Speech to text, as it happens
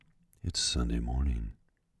It's Sunday morning.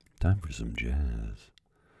 Time for some jazz.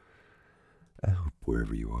 I hope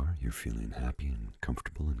wherever you are, you're feeling happy and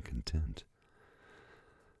comfortable and content.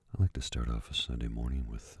 I like to start off a Sunday morning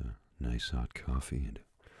with a nice hot coffee and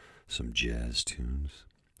some jazz tunes.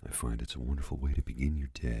 I find it's a wonderful way to begin your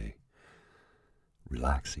day.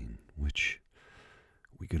 Relaxing, which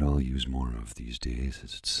we could all use more of these days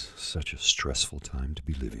as it's such a stressful time to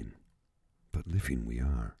be living. But living we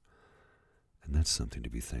are, and that's something to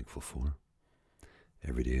be thankful for.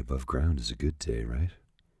 Every day above ground is a good day, right?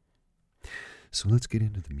 So let's get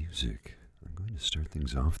into the music. I'm going to start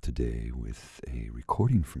things off today with a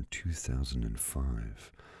recording from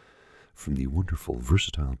 2005 from the wonderful,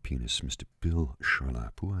 versatile pianist Mr. Bill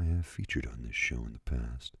Charlap, who I have featured on this show in the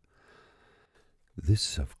past.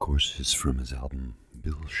 This, of course, is from his album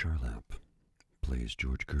Bill Charlap Plays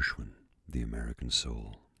George Gershwin, The American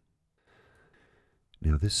Soul.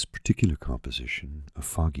 Now, this particular composition, A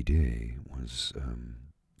Foggy Day, was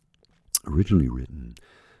originally written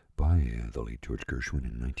by the late George Gershwin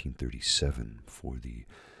in 1937 for the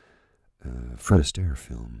Fred Astaire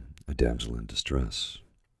film, A Damsel in Distress.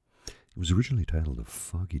 It was originally titled A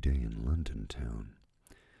Foggy Day in London Town,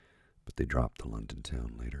 but they dropped the London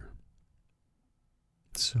Town later.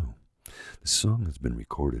 So, the song has been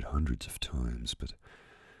recorded hundreds of times, but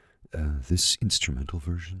this instrumental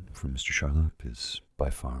version from Mr. Charlap is by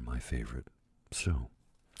far my favorite. So,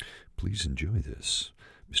 please enjoy this.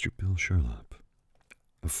 Mr. Bill Charlap,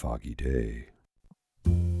 A Foggy Day.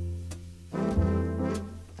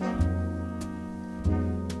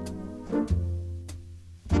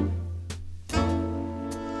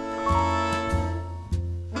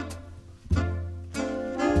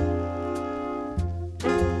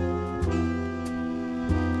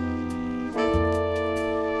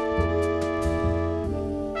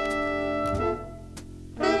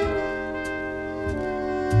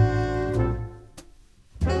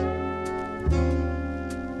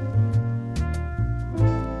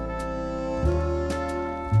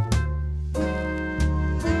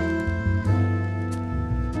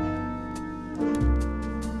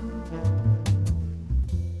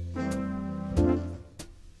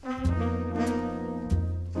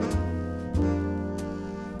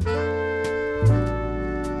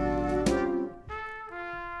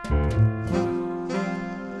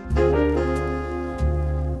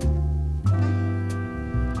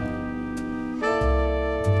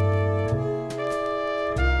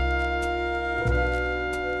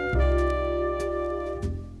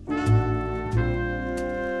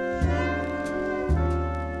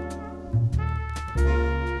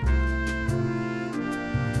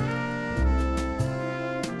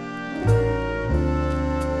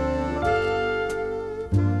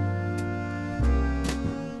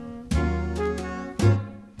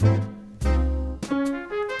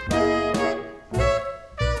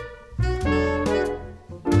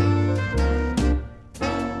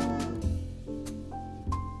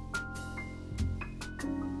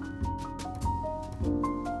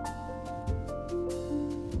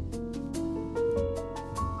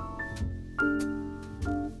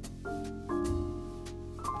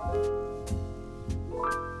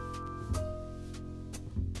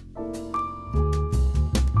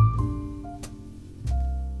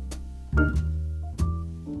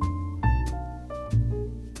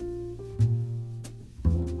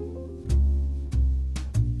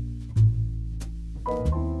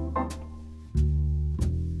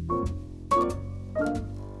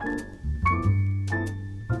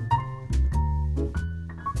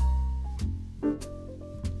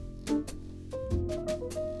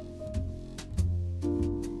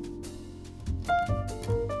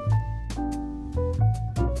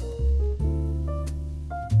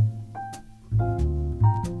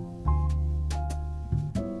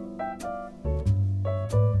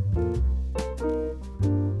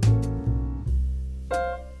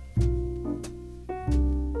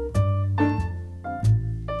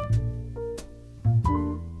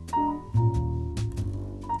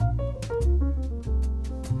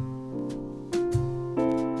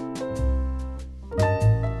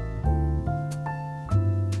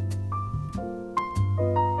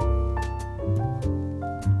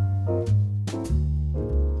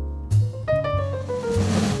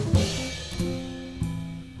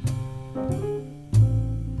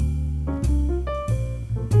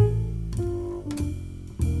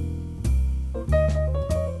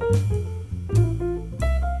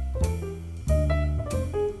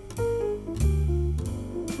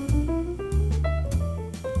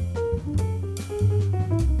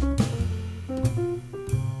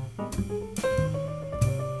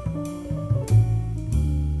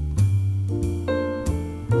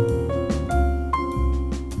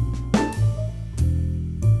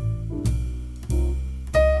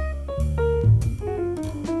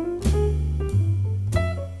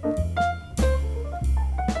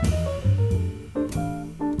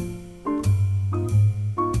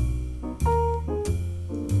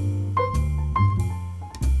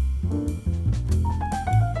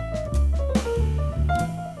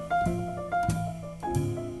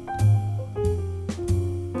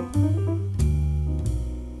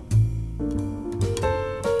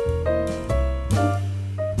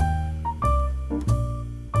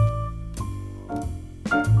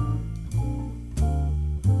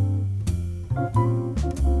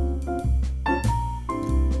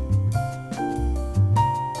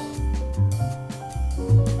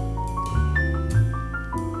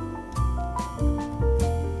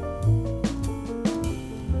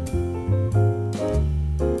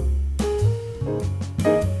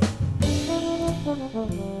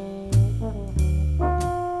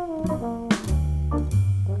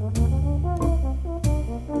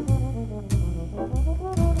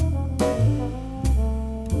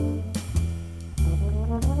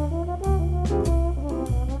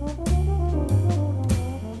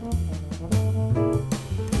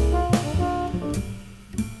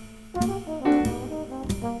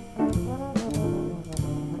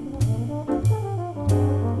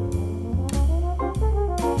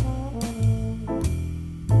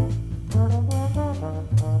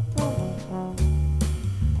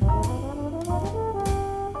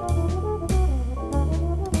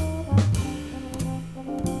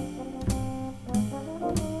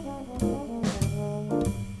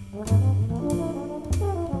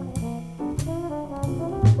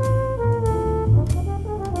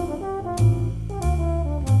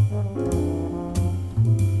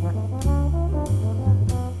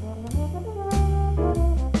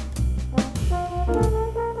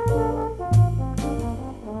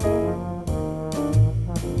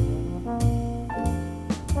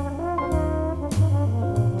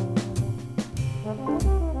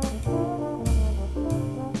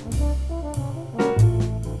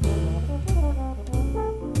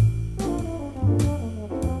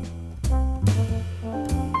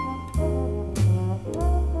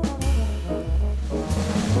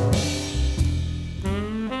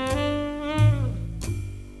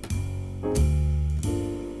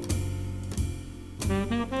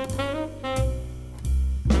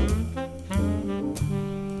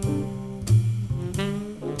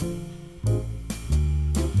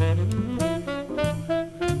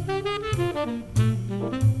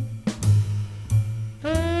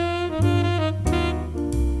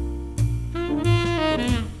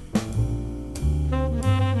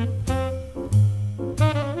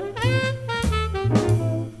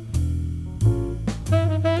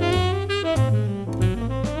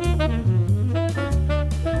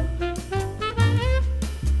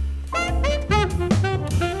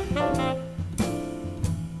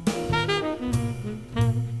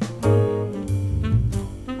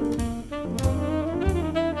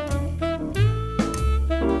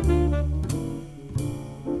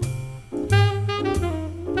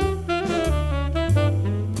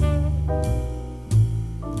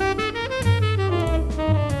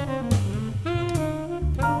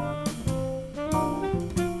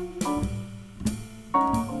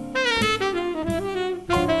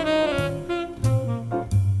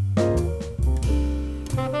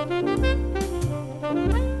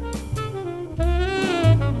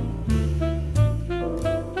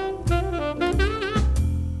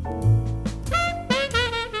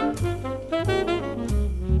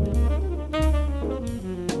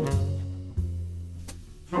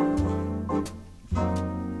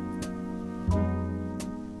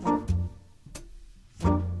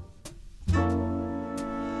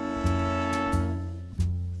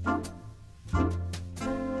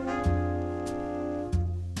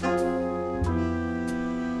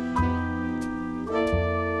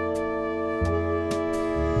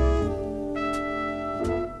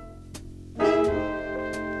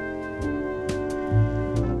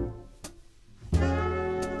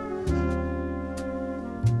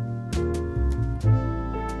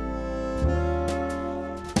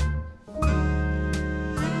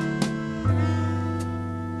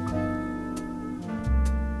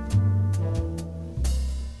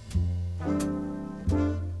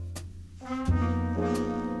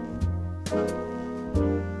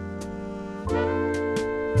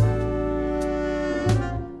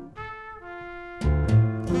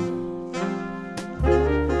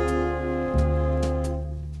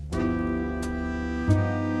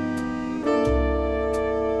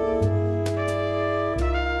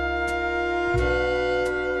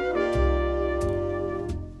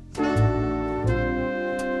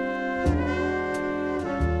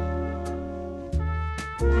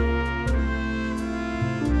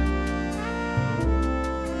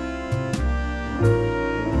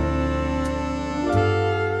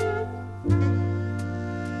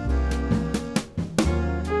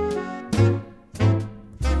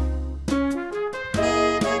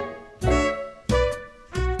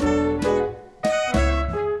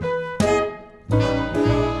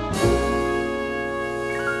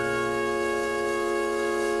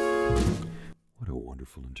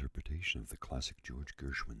 interpretation of the classic George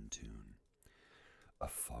Gershwin tune, A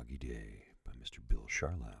Foggy Day by Mr. Bill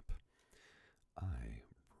Charlap. I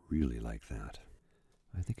really like that.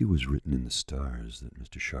 I think it was written in the stars that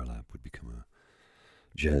Mr. Charlap would become a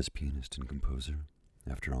jazz pianist and composer.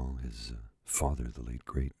 After all, his father, the late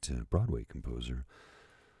great Broadway composer,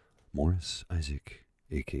 Morris Isaac,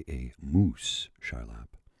 a.k.a. Moose Charlap,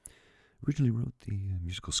 originally wrote the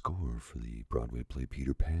musical score for the Broadway play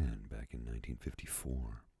Peter Pan back in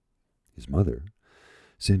 1954. His mother,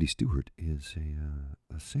 Sandy Stewart, is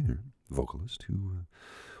a singer, vocalist, who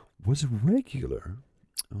was a regular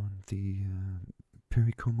on the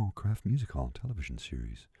Perry Como Craft Music Hall television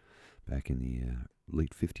series back in the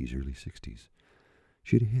late 50s, early 60s.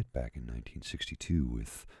 She had a hit back in 1962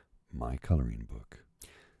 with My Coloring Book.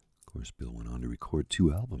 Of course, Bill went on to record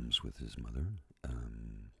 2 albums with his mother,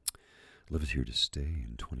 Love Is Here to Stay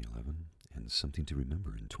in 2011 and Something to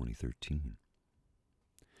Remember in 2013.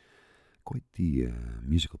 Quite the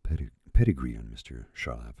musical pedigree on Mr.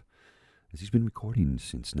 Charlap, as he's been recording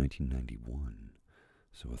since 1991,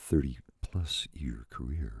 so a 30-plus year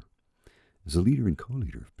career. As a leader and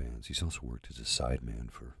co-leader of bands, he's also worked as a sideman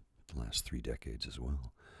for the last 3 decades as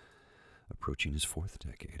well, approaching his 4th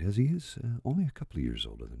decade, as he is only a couple of years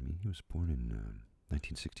older than me. He was born in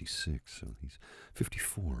 1966, so he's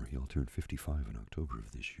 54. He'll turn 55 in October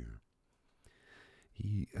of this year.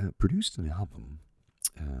 He produced an album,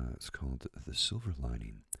 it's called The Silver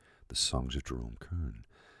Lining, The Songs of Jerome Kern,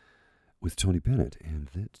 with Tony Bennett, and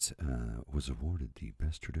that was awarded the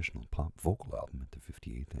Best Traditional Pop Vocal Album at the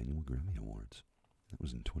 58th Annual Grammy Awards. That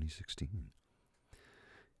was in 2016.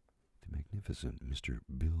 The magnificent Mr.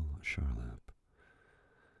 Bill Charlap,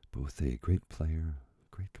 both a great player,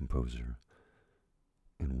 great composer,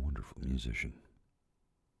 and wonderful musician.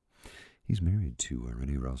 He's married to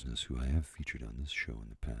Renee Rosnes, who I have featured on this show in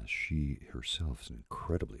the past. She herself is an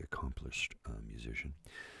incredibly accomplished musician,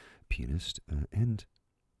 pianist, and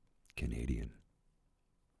Canadian.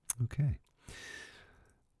 Okay.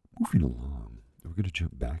 Moving along, we're going to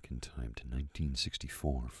jump back in time to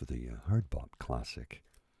 1964 for the hard bop classic,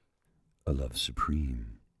 A Love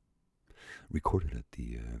Supreme, recorded at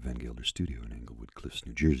the Van Gelder Studio in Englewood Cliffs,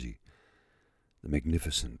 New Jersey. The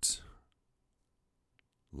magnificent,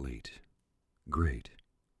 late, great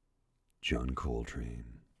John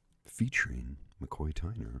Coltrane, featuring McCoy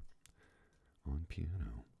Tyner on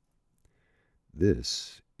piano.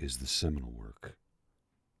 This is the seminal work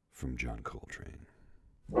from John Coltrane.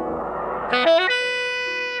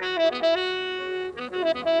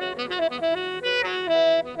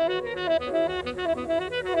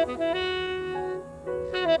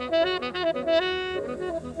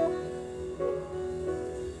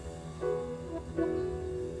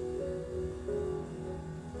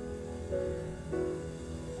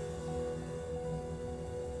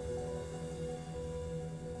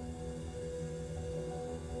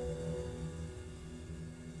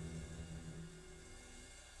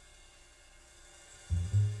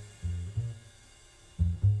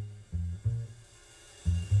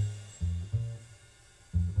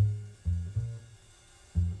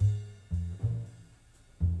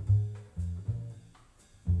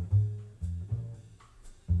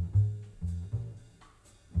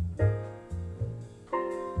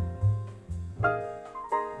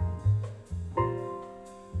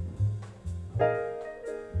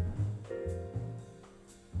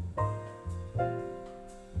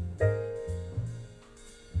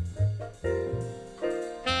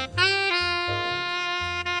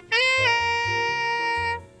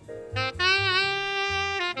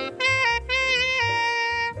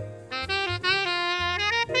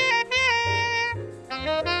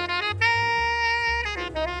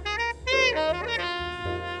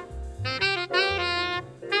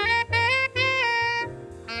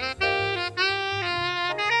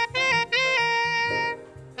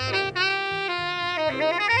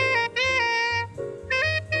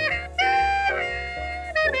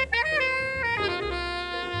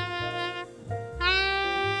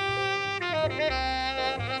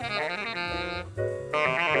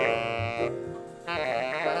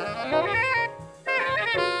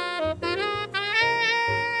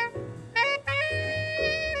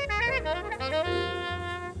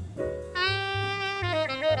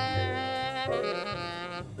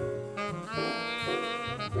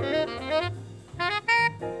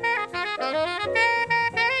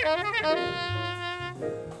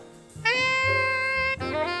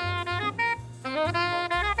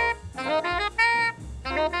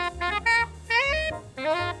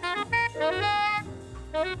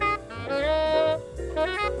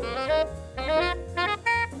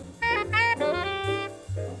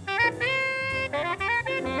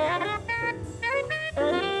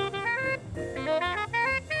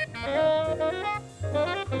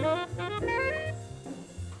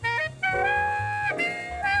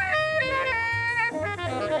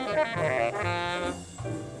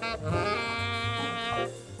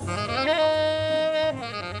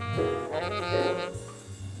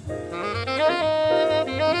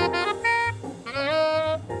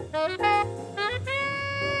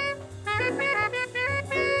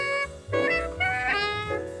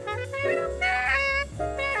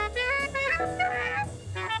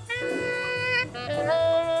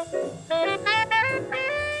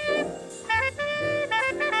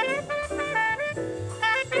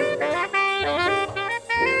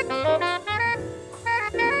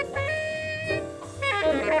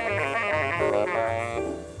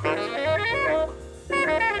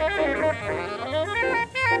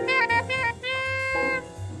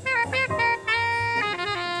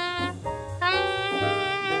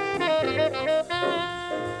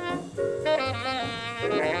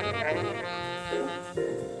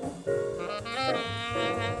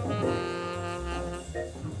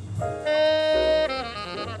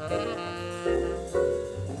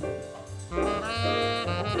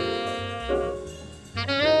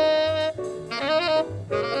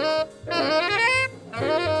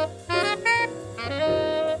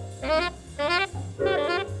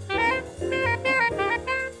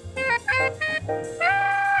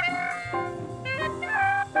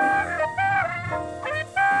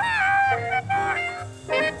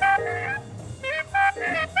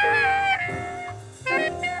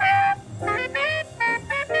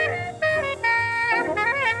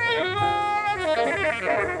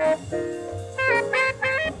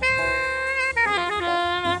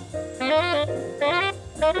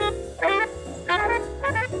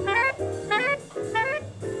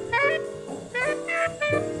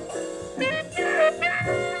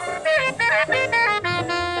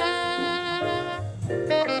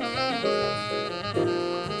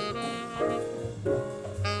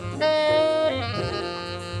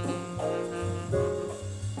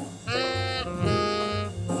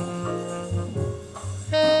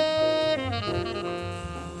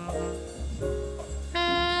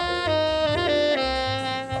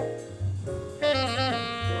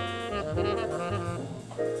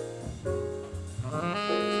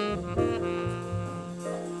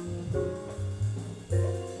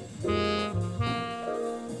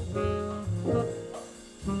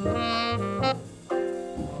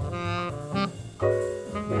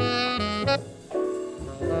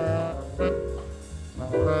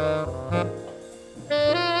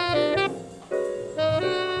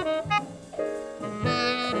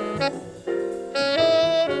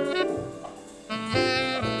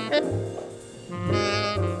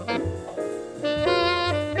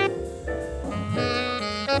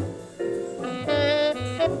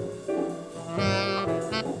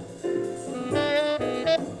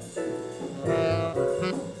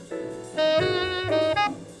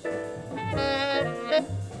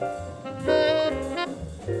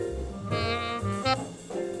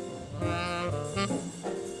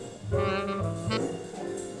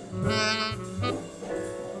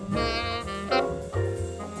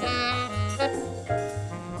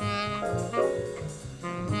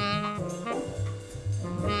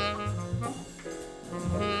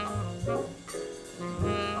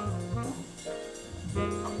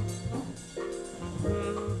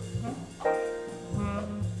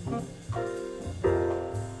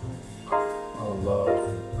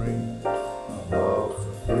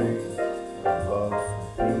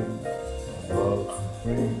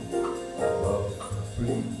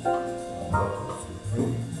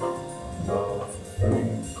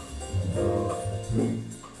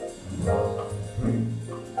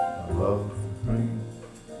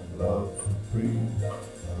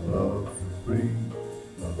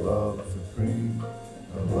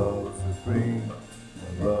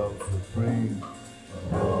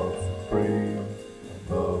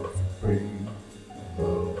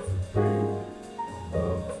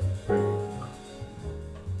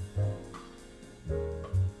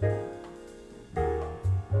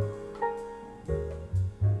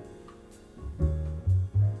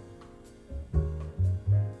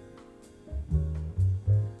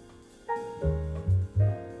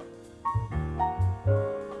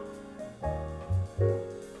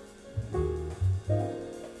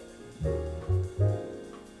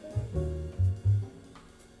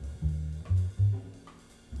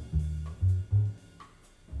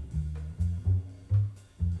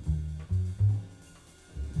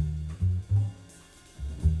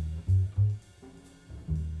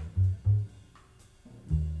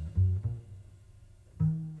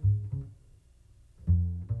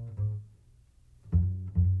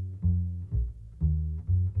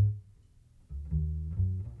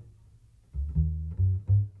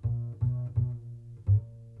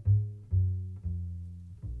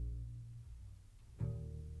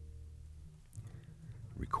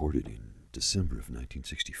 Recorded in December of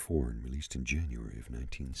 1964 and released in January of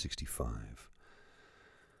 1965.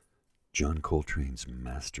 John Coltrane's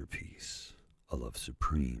masterpiece, A Love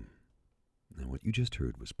Supreme. Now, what you just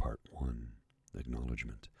heard was part one,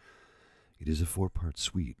 Acknowledgement. It is a four-part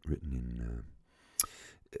suite written in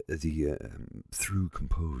the through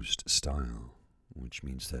composed style, which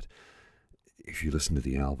means that if you listen to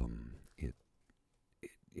the album,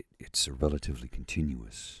 it's a relatively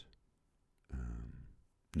continuous,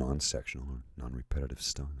 non-sectional or non-repetitive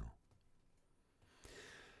style.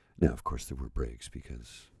 Now, of course, there were breaks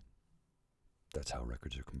because that's how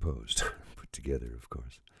records are composed, put together, of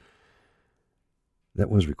course. That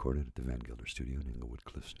was recorded at the Van Gelder Studio in Englewood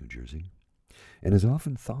Cliffs, New Jersey, and is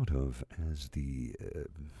often thought of as the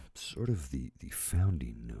sort of the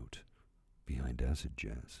founding note behind acid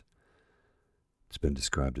jazz. It's been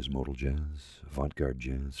described as modal jazz, avant-garde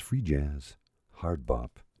jazz, free jazz, hard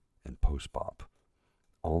bop, and post-bop,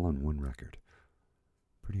 all on one record.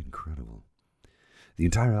 Pretty incredible. The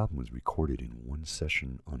entire album was recorded in one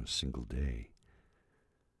session on a single day.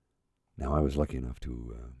 Now, I was lucky enough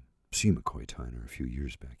to see McCoy Tyner a few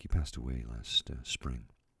years back. He passed away last spring.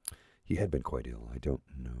 He had been quite ill. I don't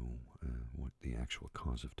know what the actual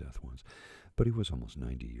cause of death was, but he was almost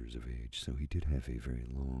 90 years of age, so he did have a very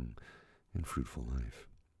long and fruitful life.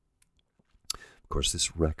 Of course,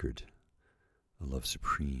 this record, A Love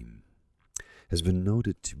Supreme, has been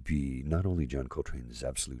noted to be not only John Coltrane's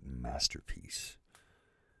absolute masterpiece,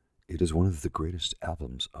 it is one of the greatest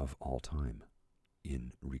albums of all time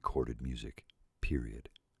in recorded music, period.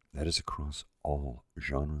 That is across all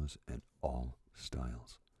genres and all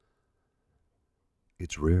styles.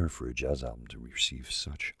 It's rare for a jazz album to receive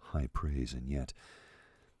such high praise, and yet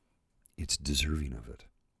it's deserving of it.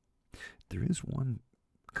 There is one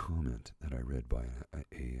comment that I read by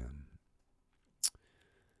a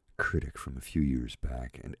critic from a few years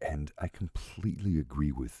back, and I completely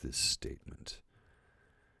agree with this statement.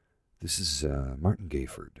 This is Martin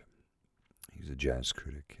Gayford. He's a jazz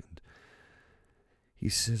critic, and he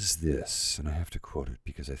says this, and I have to quote it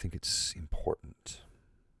because I think it's important.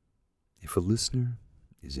 If a listener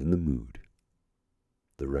is in the mood,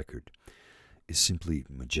 the record is simply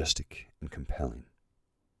majestic and compelling.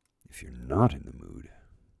 If you're not in the mood,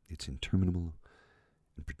 it's interminable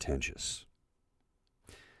and pretentious.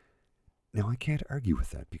 Now, I can't argue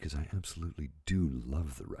with that because I absolutely do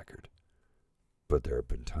love the record. But there have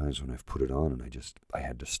been times when I've put it on and I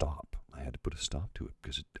had to stop. I had to put a stop to it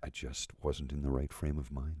because I just wasn't in the right frame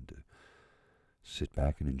of mind to sit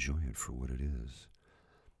back and enjoy it for what it is.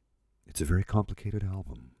 It's a very complicated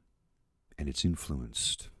album, and it's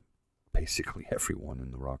influenced basically everyone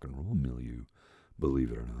in the rock and roll milieu,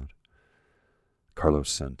 believe it or not. Carlos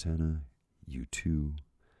Santana, U2,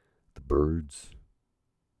 the Byrds,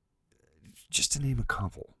 just to name a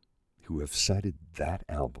couple who have cited that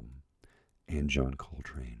album and John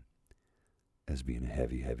Coltrane as being a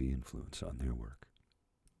heavy, heavy influence on their work.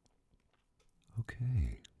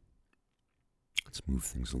 Okay, let's move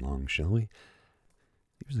things along, shall we?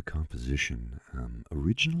 Here's a composition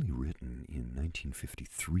originally written in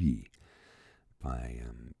 1953 by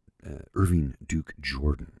Irving Duke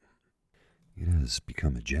Jordan. It has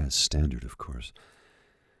become a jazz standard, of course,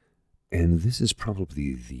 and this is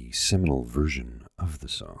probably the seminal version of the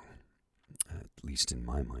song. At least in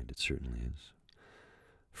my mind, it certainly is.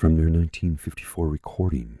 From their 1954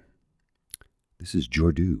 recording, this is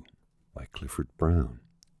Jordu by Clifford Brown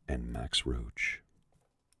and Max Roach.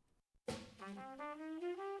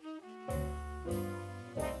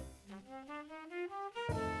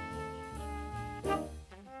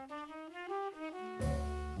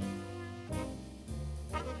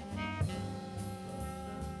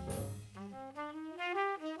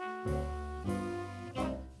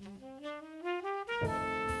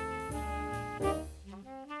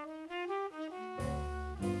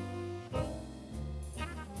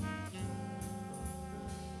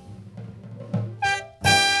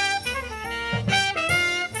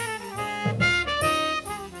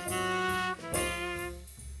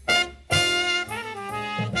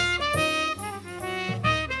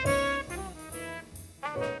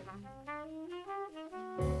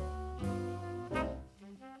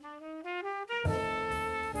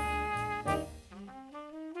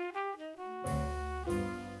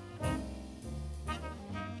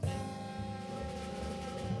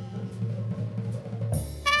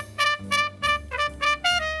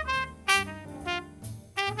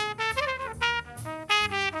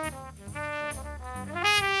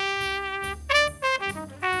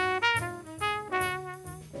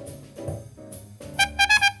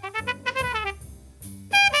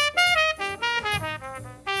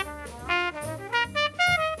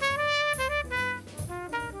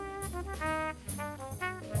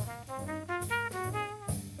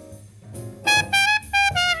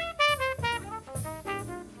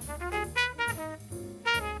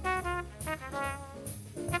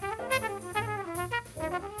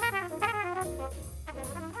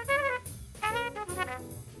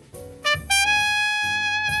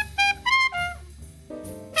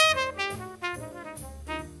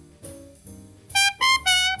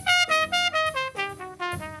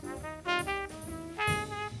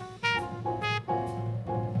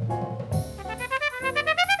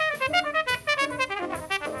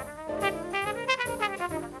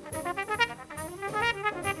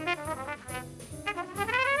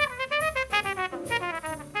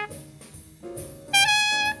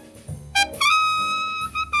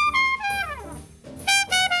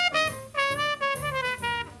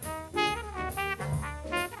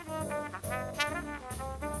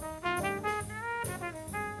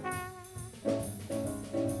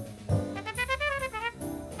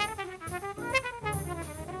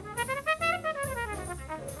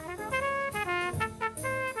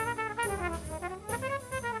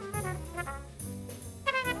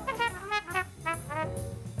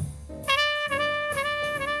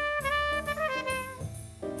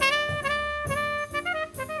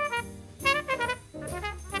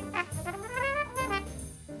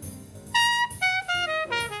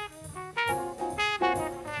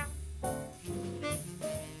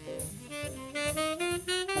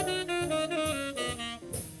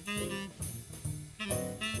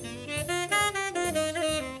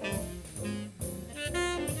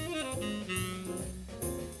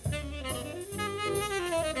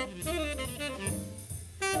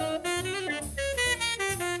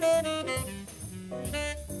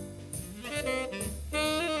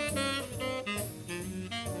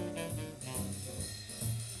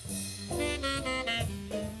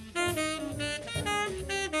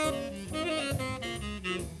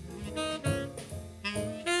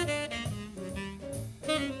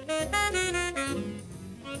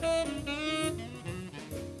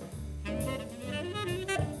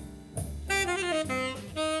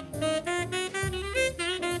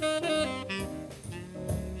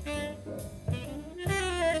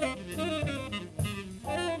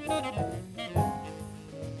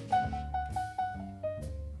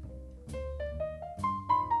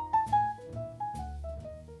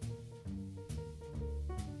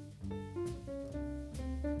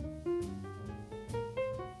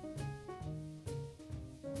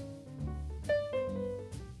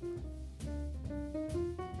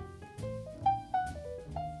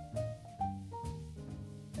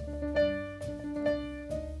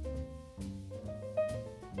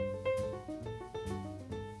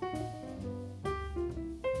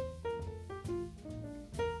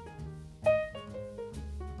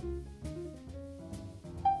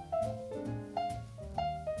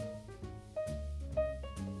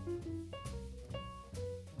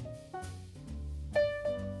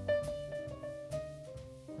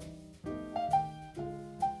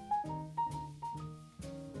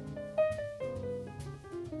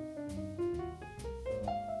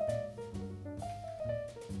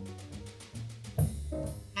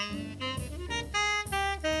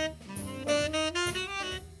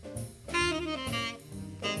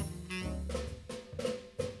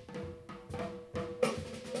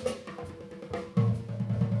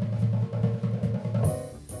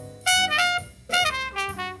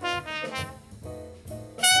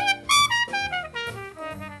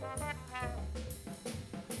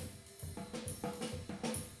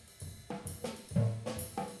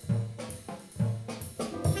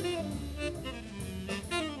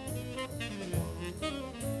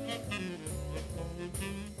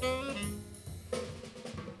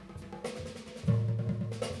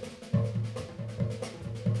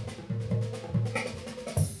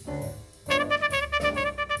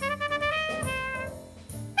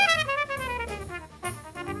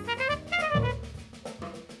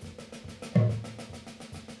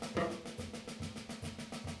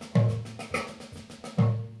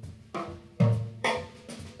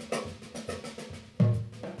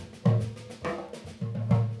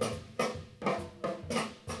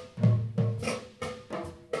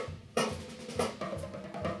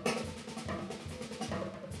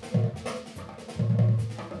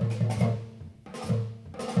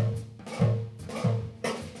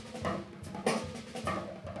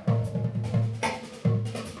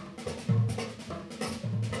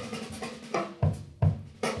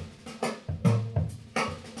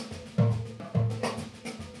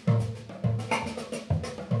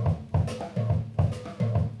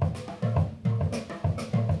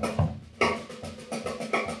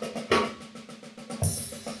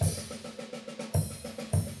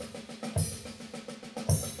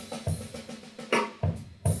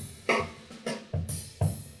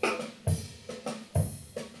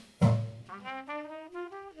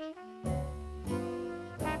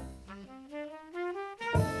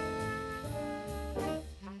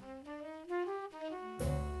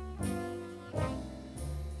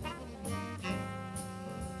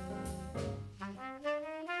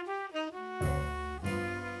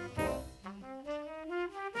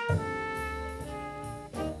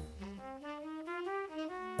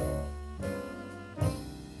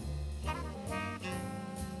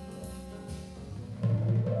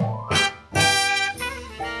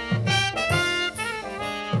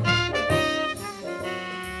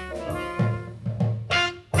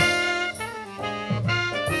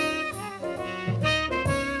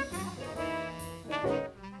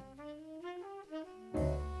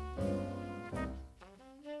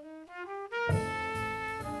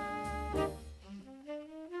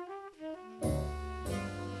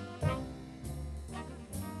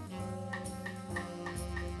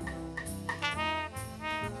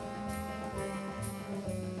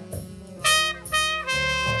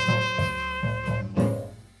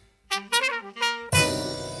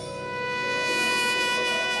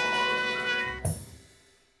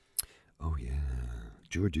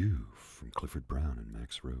 Jordu from Clifford Brown and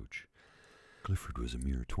Max Roach. Clifford was a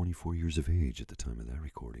mere 24 years of age at the time of that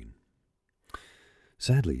recording.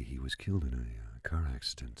 Sadly, he was killed in a car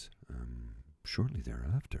accident shortly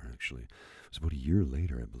thereafter, actually. It was about a year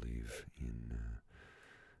later, I believe, in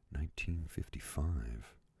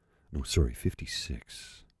 1955. No, sorry,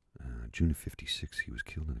 56. June of 56, he was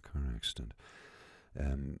killed in a car accident.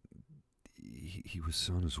 He was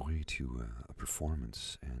on his way to a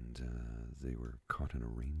performance, and they were caught in a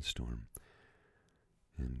rainstorm.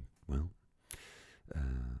 And, well,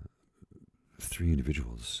 three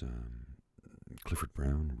individuals, Clifford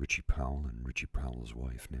Brown, Richie Powell, and Richie Powell's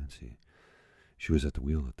wife, Nancy. She was at the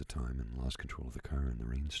wheel at the time and lost control of the car in the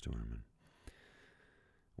rainstorm and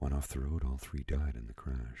went off the road. All three died in the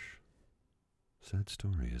crash. Sad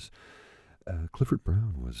story is, Clifford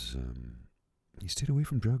Brown was, he stayed away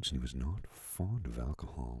from drugs and he was not fond of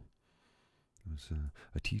alcohol. He was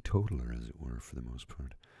a teetotaler, as it were, for the most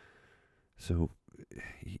part. So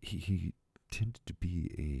he tended to be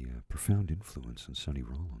a profound influence on Sonny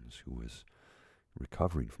Rollins, who was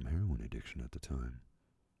recovering from heroin addiction at the time.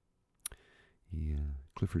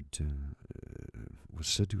 Clifford was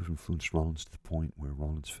said to have influenced Rollins to the point where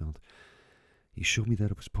Rollins felt, he showed me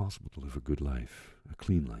that it was possible to live a good life, a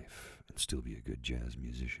clean life, and still be a good jazz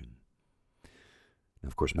musician. Now,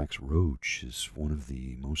 of course, Max Roach is one of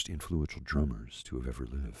the most influential drummers to have ever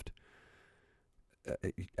lived.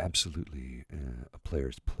 Absolutely a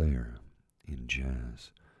player's player in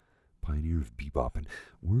jazz. Pioneer of bebop, and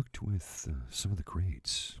worked with some of the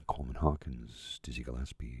greats, Coleman Hawkins, Dizzy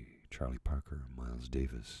Gillespie, Charlie Parker, Miles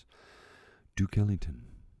Davis, Duke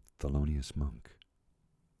Ellington, Thelonious Monk,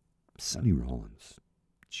 Sonny Rollins,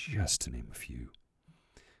 just to name a few.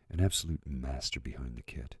 An absolute master behind the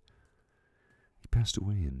kit. He passed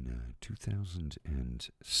away in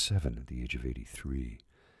 2007 at the age of 83,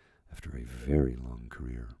 after a very long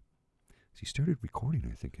career. He started recording,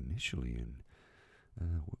 I think, initially in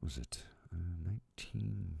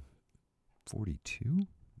 1942?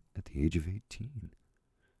 At the age of 18.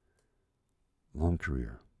 Long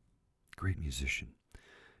career. Great musician.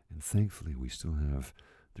 And thankfully we still have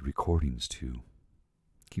the recordings to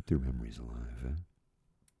keep their memories alive,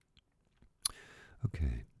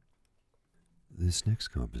 Okay. This next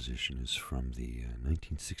composition is from the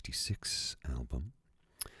 1966 album.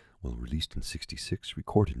 Well, released in 66,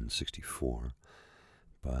 recorded in 64.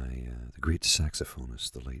 By the great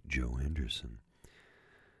saxophonist, the late Joe Henderson.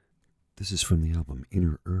 This is from the album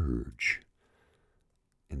Inner Urge,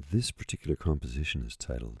 and this particular composition is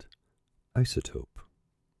titled Isotope.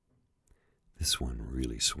 This one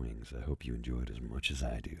really swings. I hope you enjoy it as much as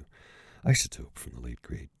I do. Isotope from the late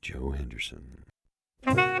great Joe Henderson.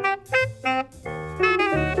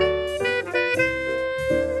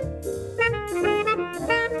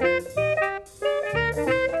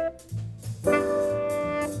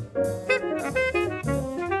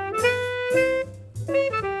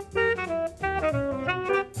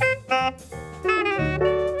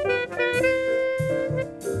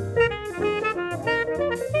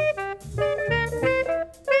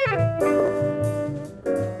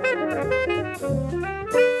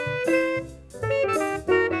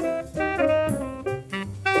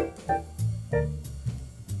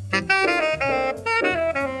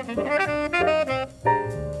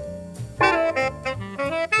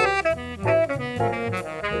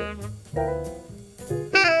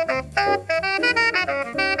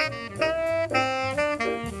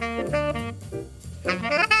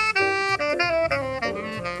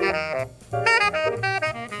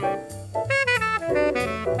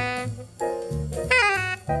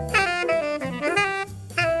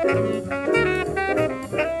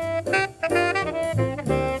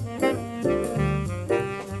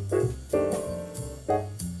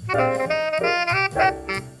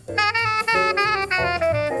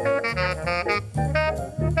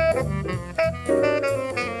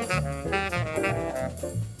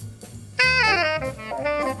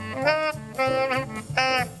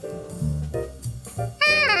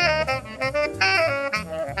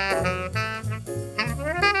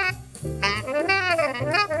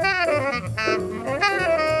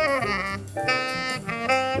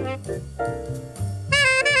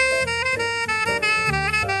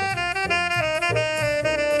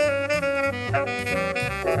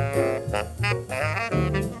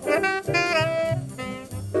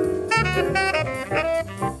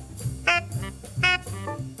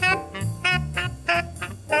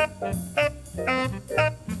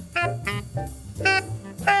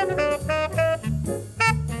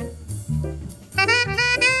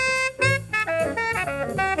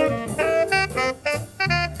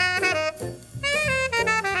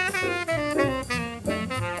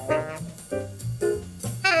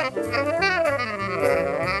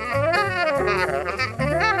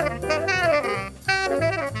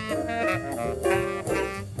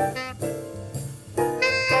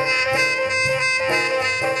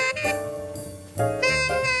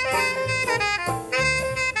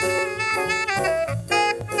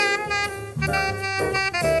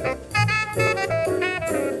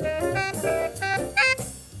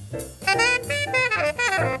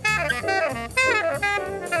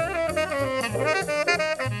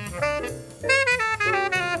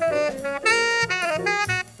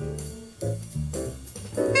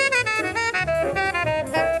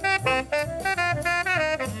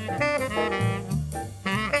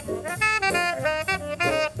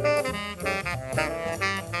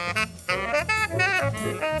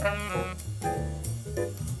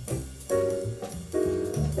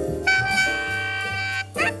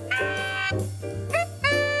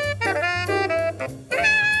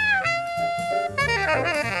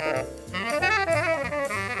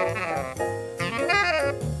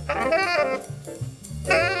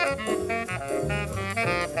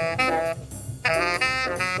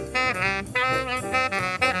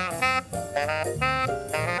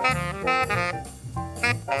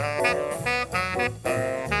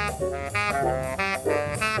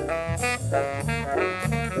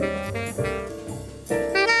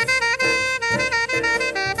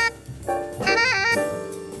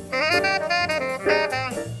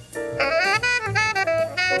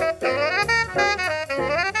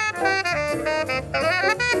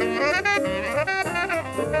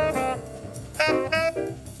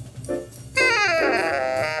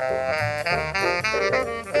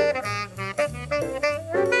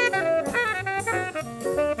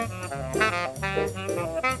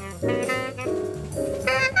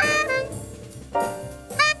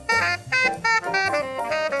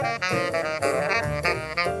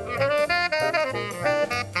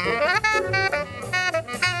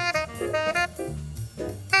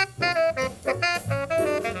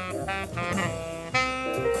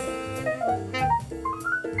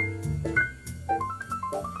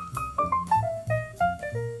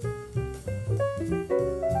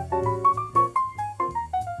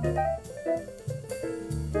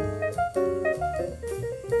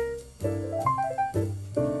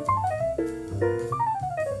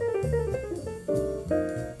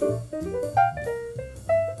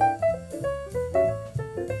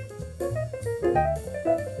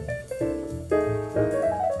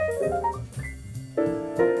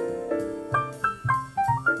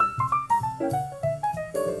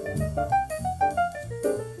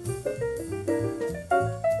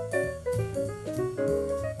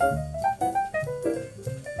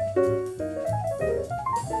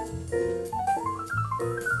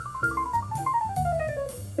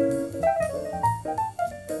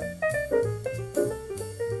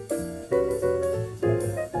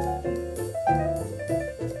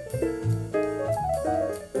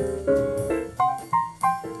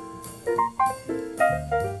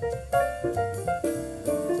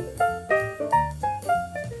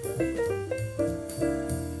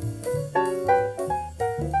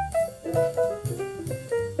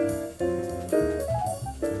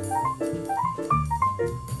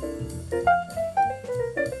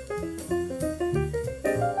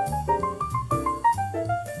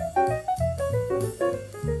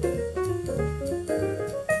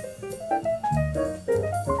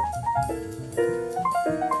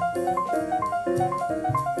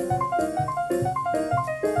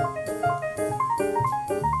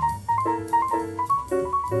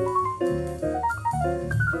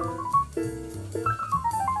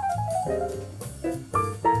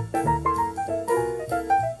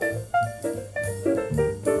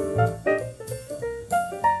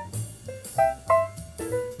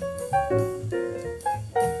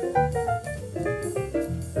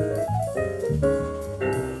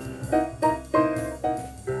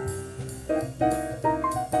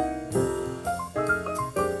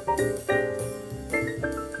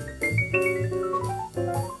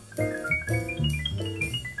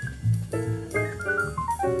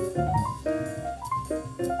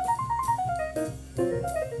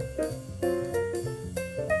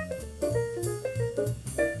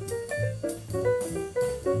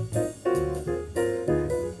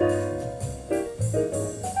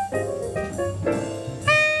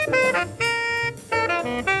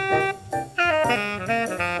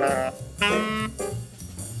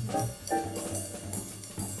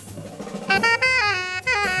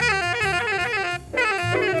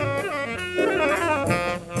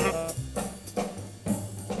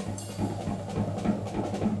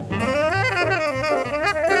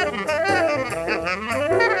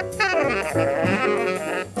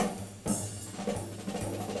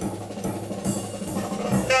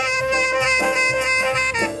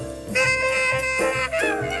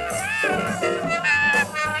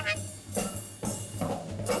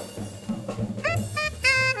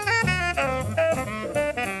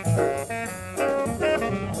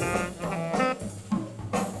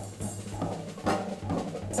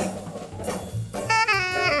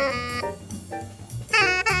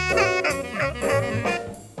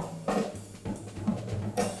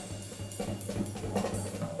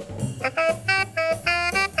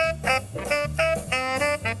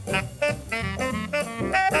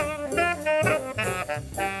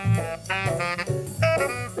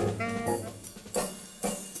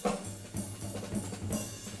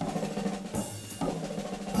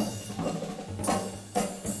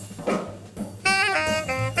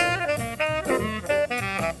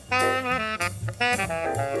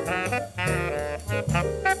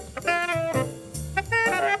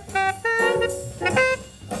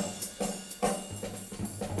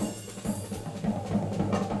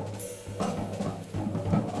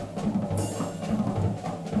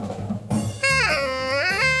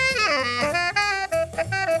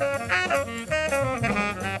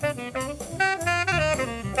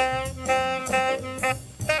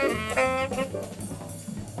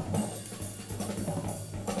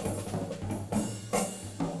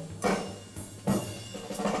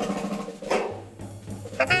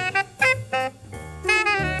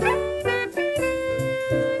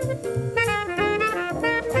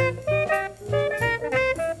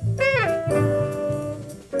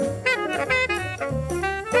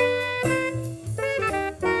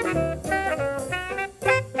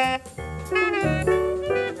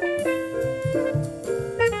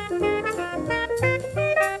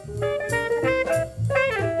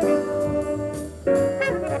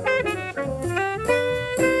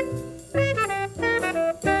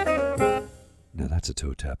 That's a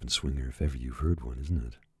toe-tapping swinger if ever you've heard one, isn't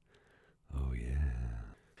it? Oh, yeah.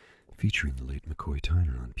 Featuring the late McCoy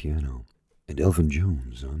Tyner on piano and Elvin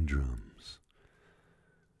Jones on drums.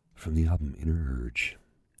 From the album Inner Urge,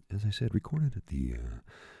 as I said, recorded at the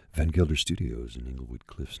Van Gelder Studios in Englewood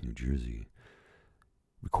Cliffs, New Jersey.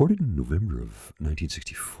 Recorded in November of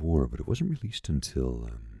 1964, but it wasn't released until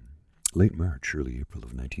late March, early April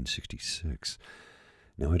of 1966.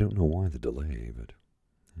 Now, I don't know why the delay, but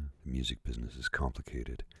the music business is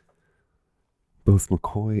complicated. Both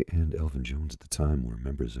McCoy and Elvin Jones at the time were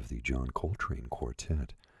members of the John Coltrane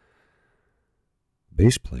Quartet.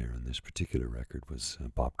 Bass player on this particular record was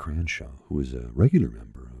Bob Cranshaw, who was a regular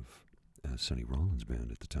member of Sonny Rollins'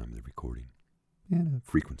 band at the time of the recording, and a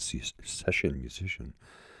frequent session musician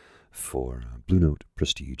for Blue Note,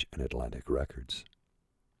 Prestige, and Atlantic Records.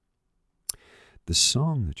 The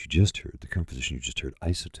song that you just heard, the composition you just heard,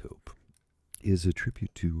 Isotope, is a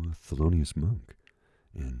tribute to Thelonious Monk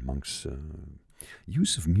and Monk's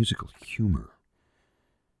use of musical humor.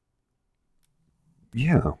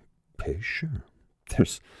 Yeah, okay, sure.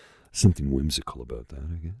 There's something whimsical about that,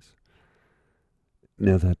 I guess.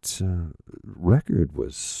 Now, that record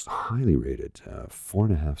was highly rated,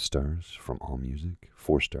 4.5 stars from AllMusic,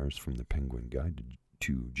 4 stars from the Penguin Guide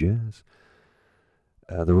to Jazz.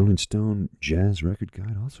 The Rolling Stone Jazz Record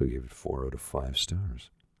Guide also gave it 4 out of 5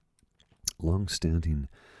 stars. Long-standing,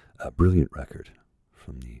 brilliant record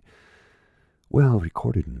from the,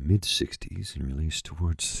 recorded in the mid-'60s and released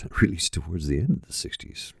towards the end of the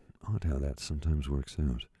 '60s. Odd how that sometimes works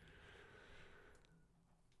out.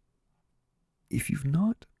 If you've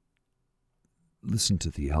not listened to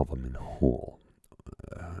the album in whole,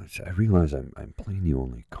 I realize I'm playing you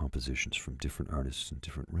only compositions from different artists and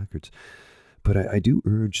different records, but I do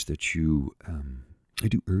urge that you,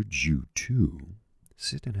 to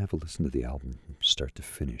sit and have a listen to the album from start to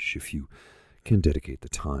finish if you can dedicate the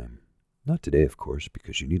time. Not today, of course,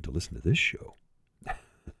 because you need to listen to this show.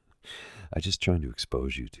 I'm just trying to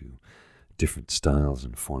expose you to different styles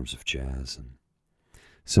and forms of jazz and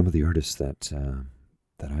some of the artists that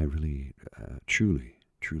I really,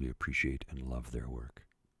 truly appreciate and love their work.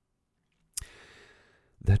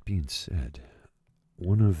 That being said,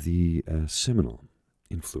 one of the seminal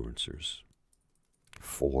influencers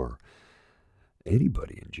for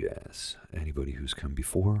anybody in jazz, anybody who's come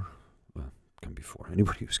before,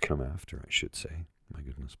 anybody who's come after, I should say. My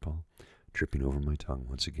goodness, Paul, tripping over my tongue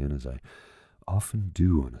once again, as I often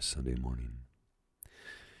do on a Sunday morning.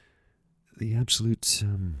 The absolute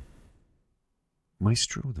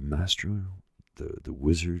maestro, the maestro, the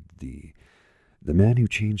wizard, the man who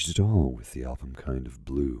changed it all with the album Kind of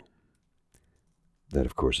Blue. That,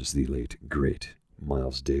 of course, is the late, great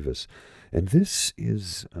Miles Davis. And this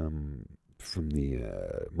is from the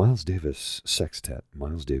Miles Davis Sextet,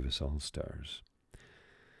 Miles Davis All-Stars.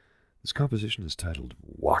 This composition is titled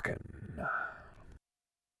Walkin'.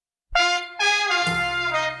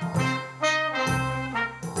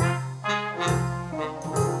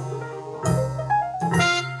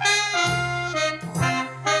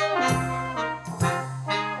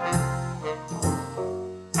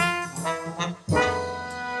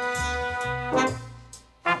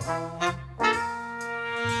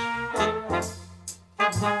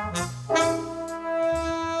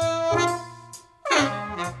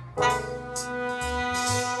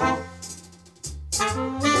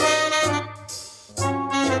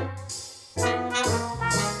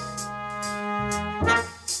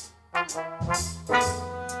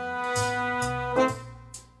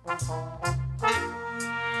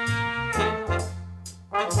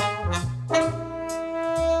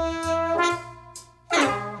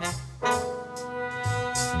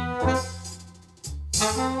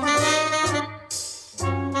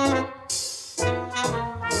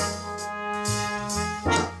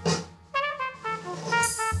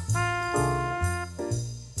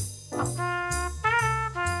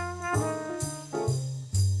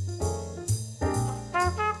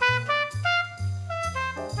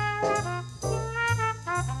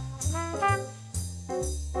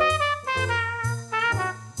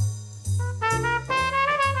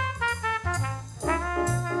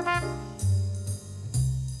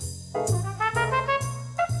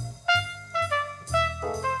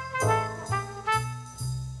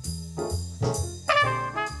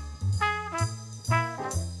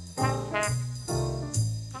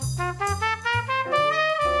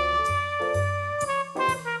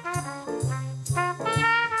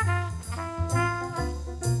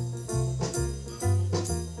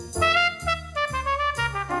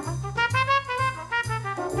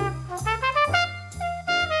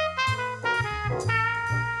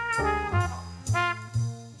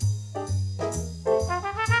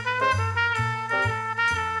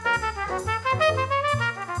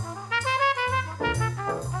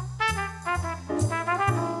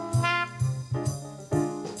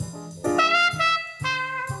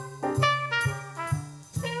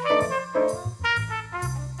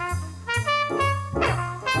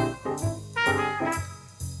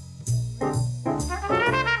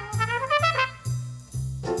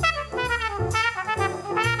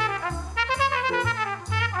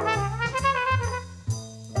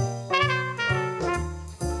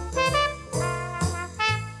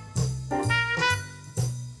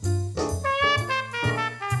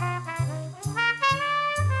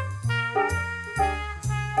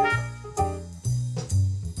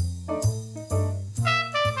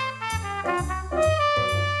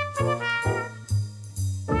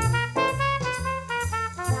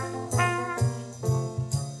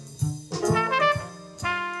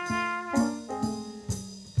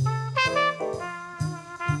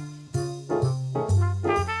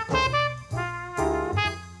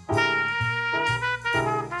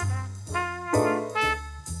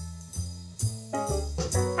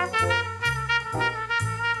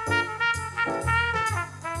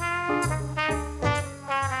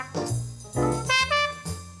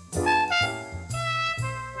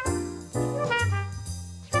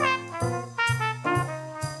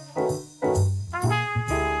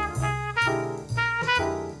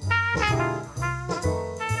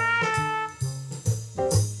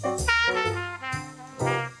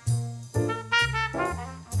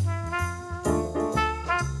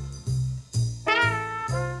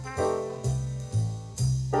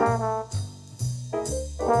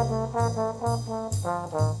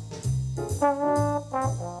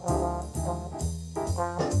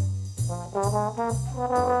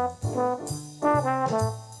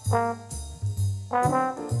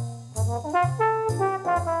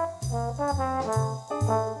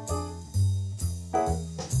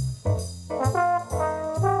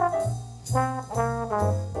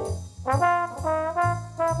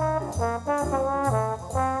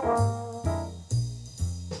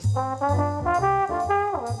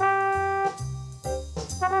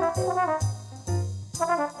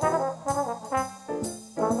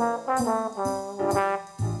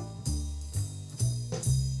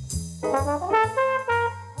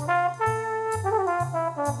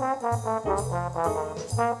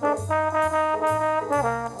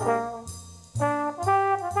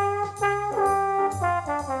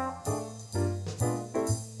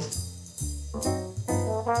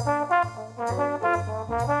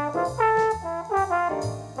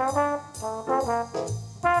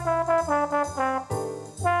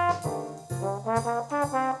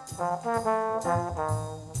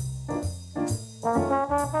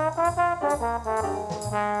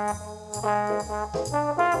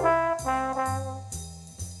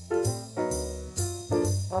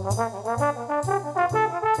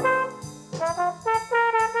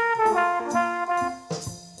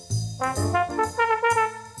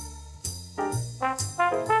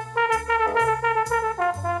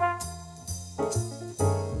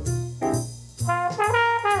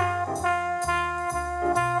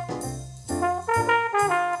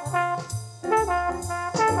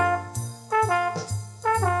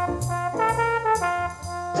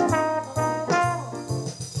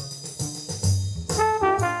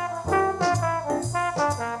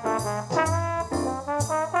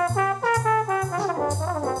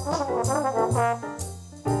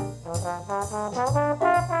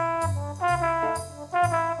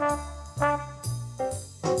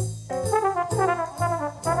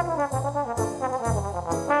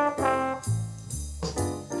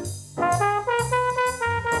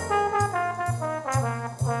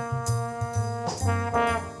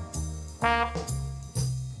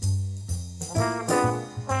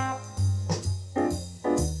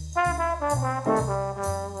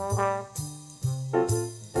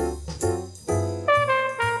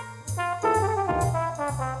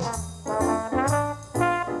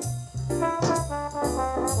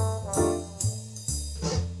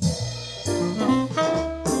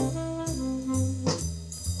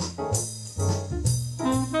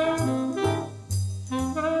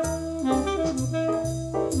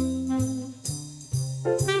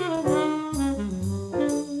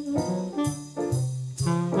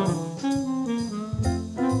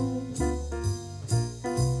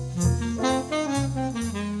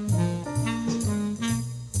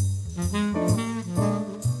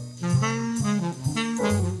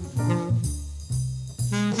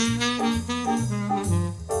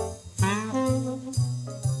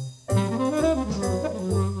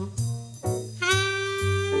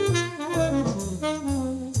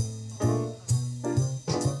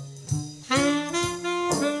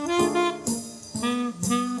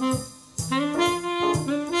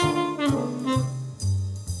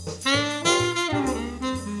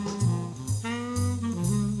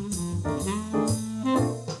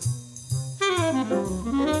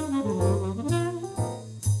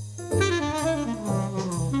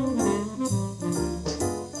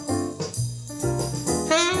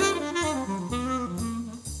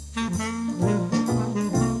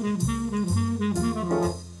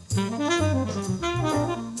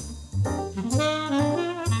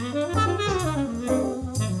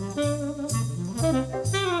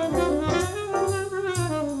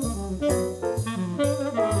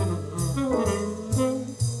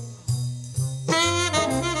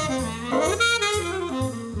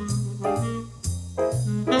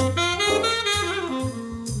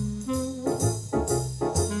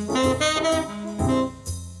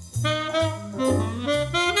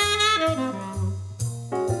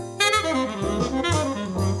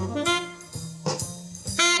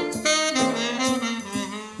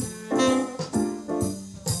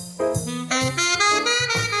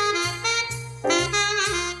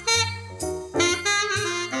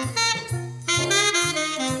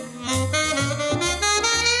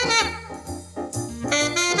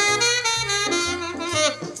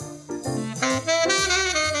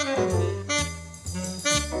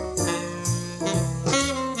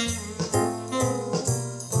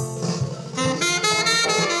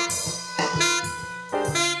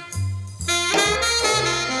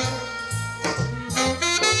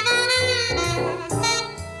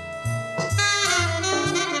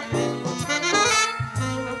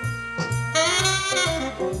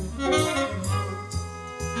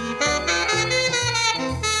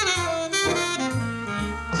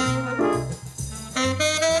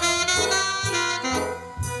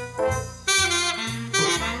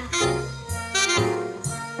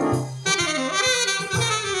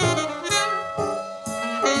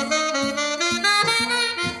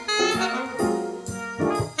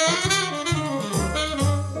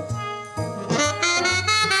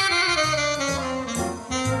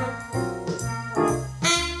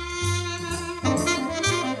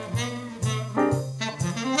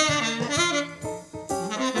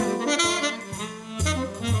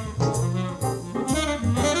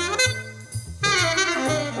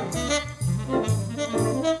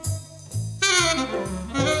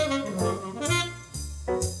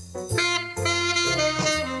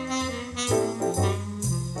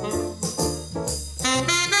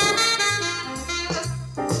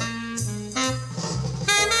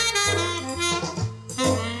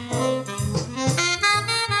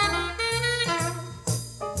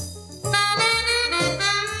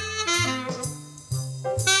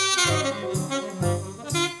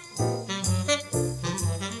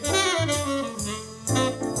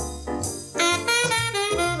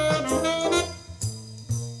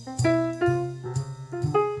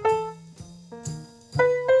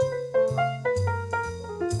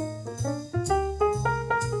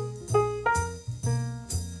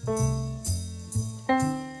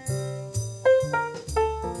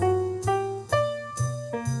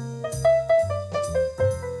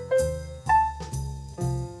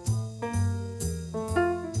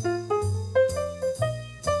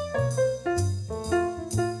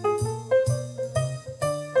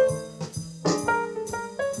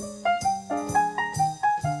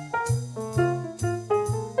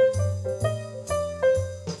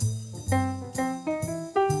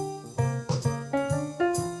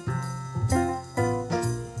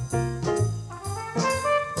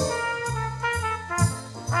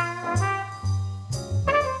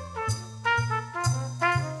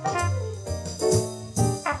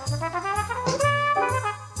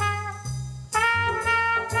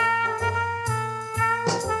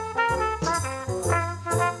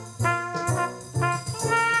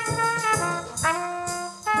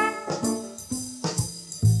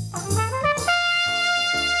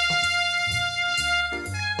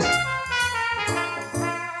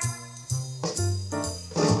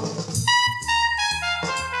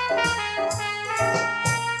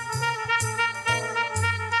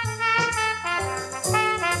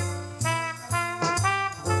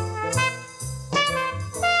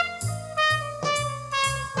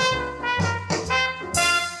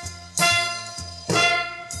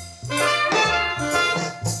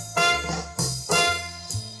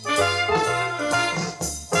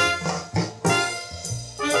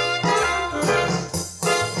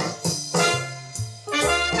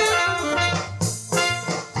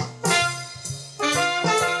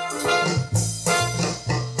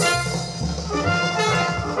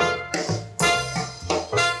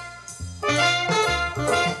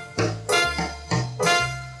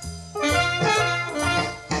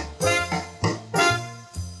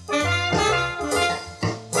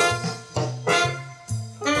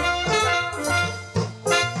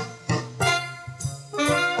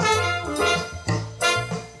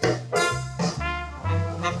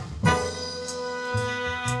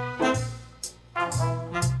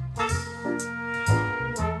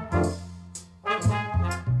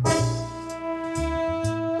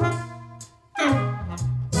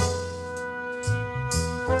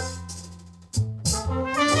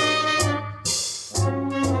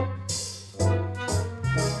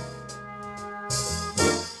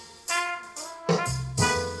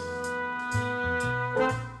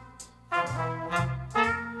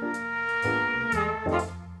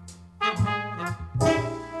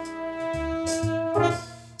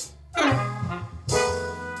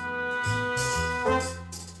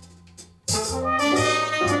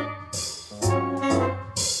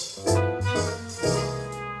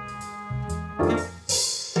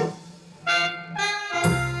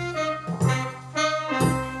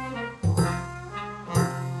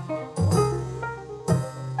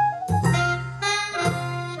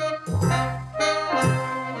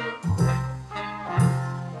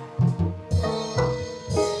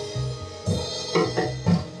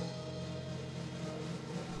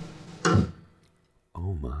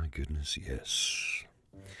 Yes.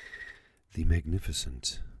 The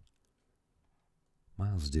magnificent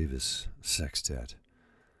Miles Davis Sextet.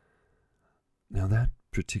 Now, that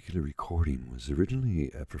particular recording was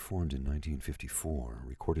originally performed in 1954,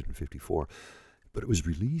 recorded in 54, but it was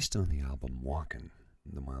released on the album Walkin',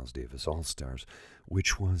 the Miles Davis All-Stars,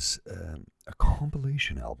 which was a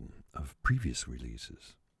compilation album of previous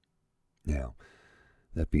releases. Now,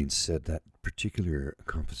 that being said, that particular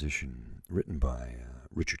composition, written by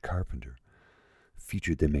Richard Carpenter,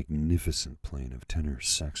 featured the magnificent playing of tenor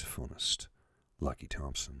saxophonist Lucky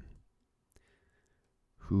Thompson,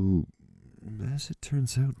 who, as it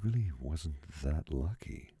turns out, really wasn't that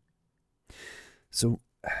lucky. So,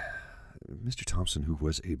 Mr. Thompson, who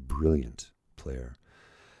was a brilliant player,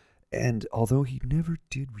 and although he never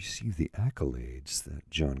did receive the accolades that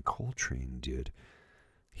John Coltrane did,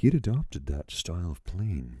 he had adopted that style of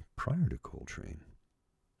playing prior to Coltrane.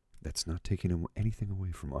 That's not taking anything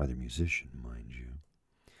away from either musician, mind you.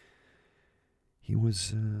 He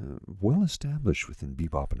was well established within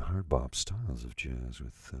bebop and hard bop styles of jazz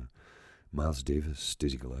with Miles Davis,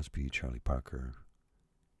 Dizzy Gillespie, Charlie Parker,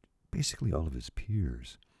 basically all of his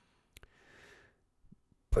peers.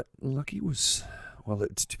 But Lucky was, well,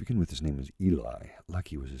 to begin with, his name was Eli.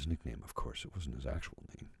 Lucky was his nickname, of course. It wasn't his actual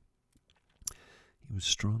name. He was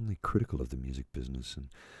strongly critical of the music business, and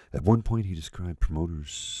at one point he described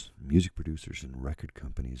promoters, music producers, and record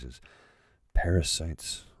companies as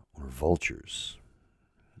parasites or vultures.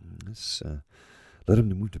 This led him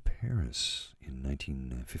to move to Paris in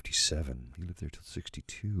 1957. He lived there till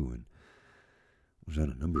 62 and was on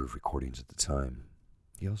a number of recordings at the time.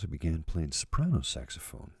 He also began playing soprano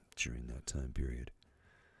saxophone during that time period.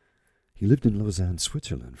 He lived in Lausanne,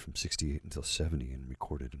 Switzerland from 68 until 70 and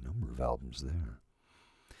recorded a number of albums there,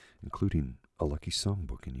 including a Lucky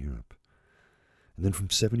Songbook in Europe. And then from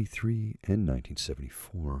 73 and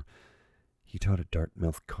 1974, he taught at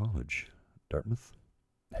Dartmouth College,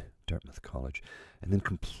 and then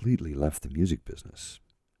completely left the music business.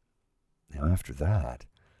 Now, after that,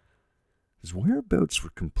 his whereabouts were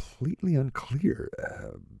completely unclear.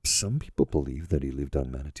 Some people believe that he lived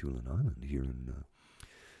on Manitoulin Island here in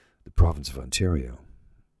the province of Ontario.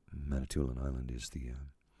 Manitoulin Island is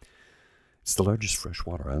it's the largest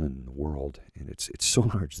freshwater island in the world, and it's so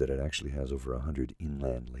large that it actually has over 100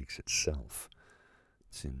 inland lakes itself.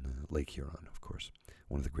 It's in Lake Huron, of course,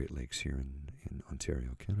 one of the Great Lakes here in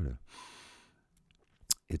Ontario, Canada.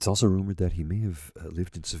 It's also rumored that he may have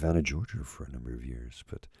lived in Savannah, Georgia for a number of years,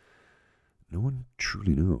 but no one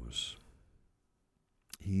truly knows.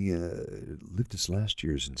 He lived his last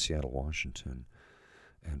years in Seattle, Washington,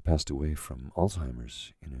 and passed away from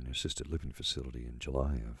Alzheimer's in an assisted living facility in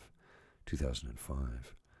July of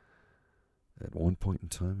 2005. At one point in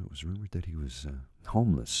time, it was rumored that he was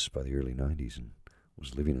homeless by the early 90s and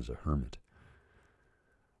was living as a hermit.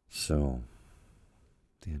 So,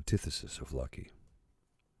 the antithesis of Lucky.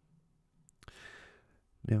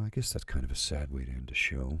 Now, I guess that's kind of a sad way to end a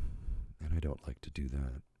show, and I don't like to do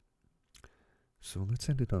that. So let's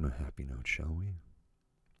end it on a happy note, shall we?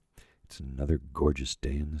 It's another gorgeous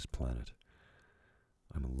day on this planet.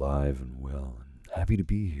 I'm alive and well, and happy to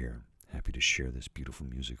be here, happy to share this beautiful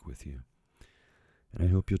music with you. And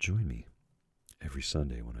I hope you'll join me every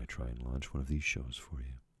Sunday when I try and launch one of these shows for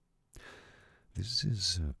you. This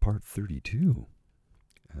is part 32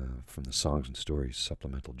 from the Songs and Stories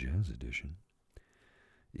Supplemental Jazz Edition.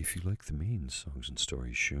 If you like the main Songs and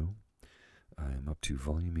Stories show, I am up to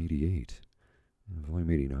Volume 88. And Volume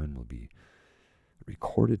 89 will be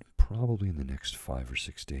recorded probably in the next 5 or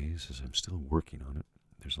 6 days, as I'm still working on it.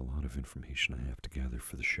 There's a lot of information I have to gather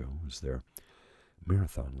for the show, as they're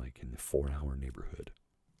marathon-like in the 4-hour neighborhood.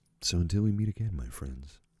 So until we meet again, my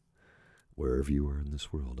friends, wherever you are in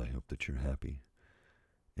this world, I hope that you're happy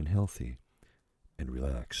and healthy and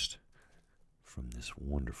relaxed from this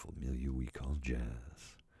wonderful milieu we call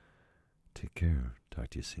jazz. Take care. Talk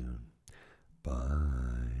to you soon. Bye.